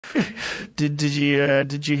Did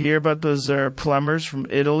you hear about those plumbers from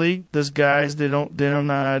Italy? Those guys, they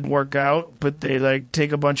don't work out, but they like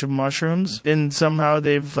take a bunch of mushrooms and somehow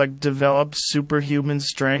they've like developed superhuman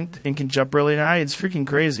strength and can jump really high. It's freaking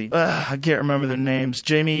crazy. I can't remember their names.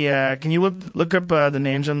 Jamie, can you look up the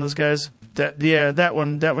names on those guys? That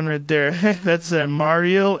one right there. That's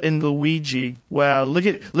Mario and Luigi. Wow, look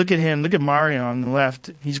at him. Look at Mario on the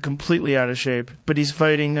left. He's completely out of shape, but he's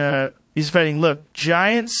fighting. Look,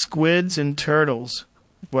 giant squids and turtles.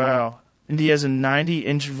 Wow, and he has a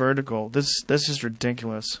 90-inch vertical. That's just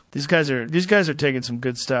ridiculous. These guys are taking some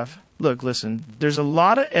good stuff. Look, listen. There's a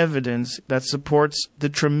lot of evidence that supports the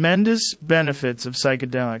tremendous benefits of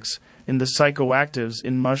psychedelics and the psychoactives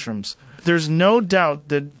in mushrooms. There's no doubt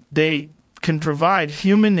that they can provide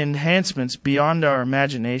human enhancements beyond our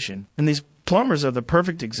imagination. And these plumbers are the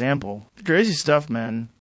perfect example. Crazy stuff, man.